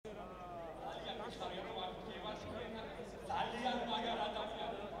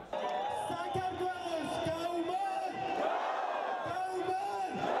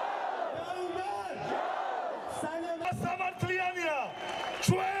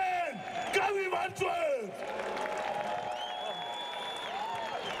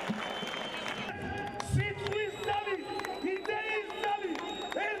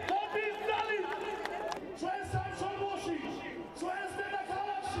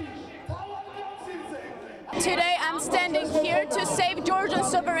Today I'm standing here to save Georgian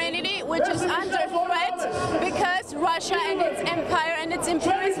sovereignty, which is under threat because Russia and its empire and its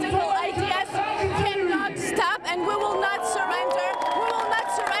imperialistical ideas cannot stop, and we will not surrender. We will not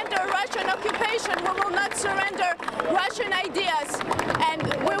surrender Russian occupation. We will not surrender Russian ideas, and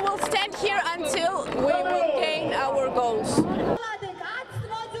we will stand here until we will gain our goals.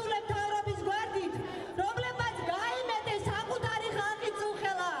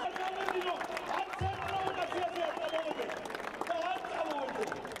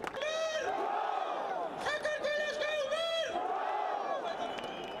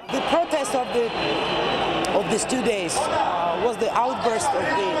 The protest of these 2 days was the outburst of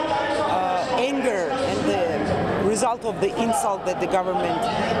the anger and the result of the insult that the government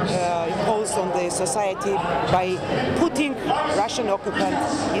imposed on the society by putting Russian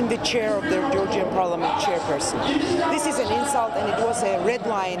occupants in the chair of the Georgian parliament chairperson. This is an insult, and it was a red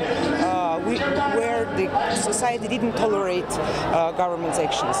line where the society didn't tolerate government's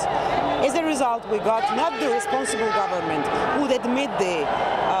actions. As a result, we got not the responsible government who would admit the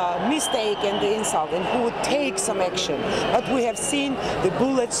mistake and the insult and who would take some action. But we have seen the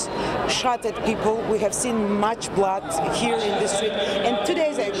bullets shot at people. We have seen much blood here in the street. And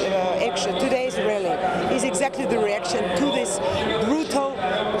today's action, today's rally is exactly the reaction to this brutal,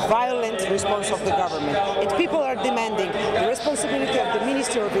 violent response of the government. And people are demanding the responsibility of the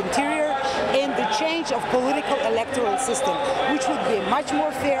Minister of Interior and the change of political electoral system, which would be much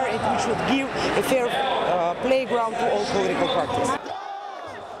more fair and which would give a fair playground to all political parties.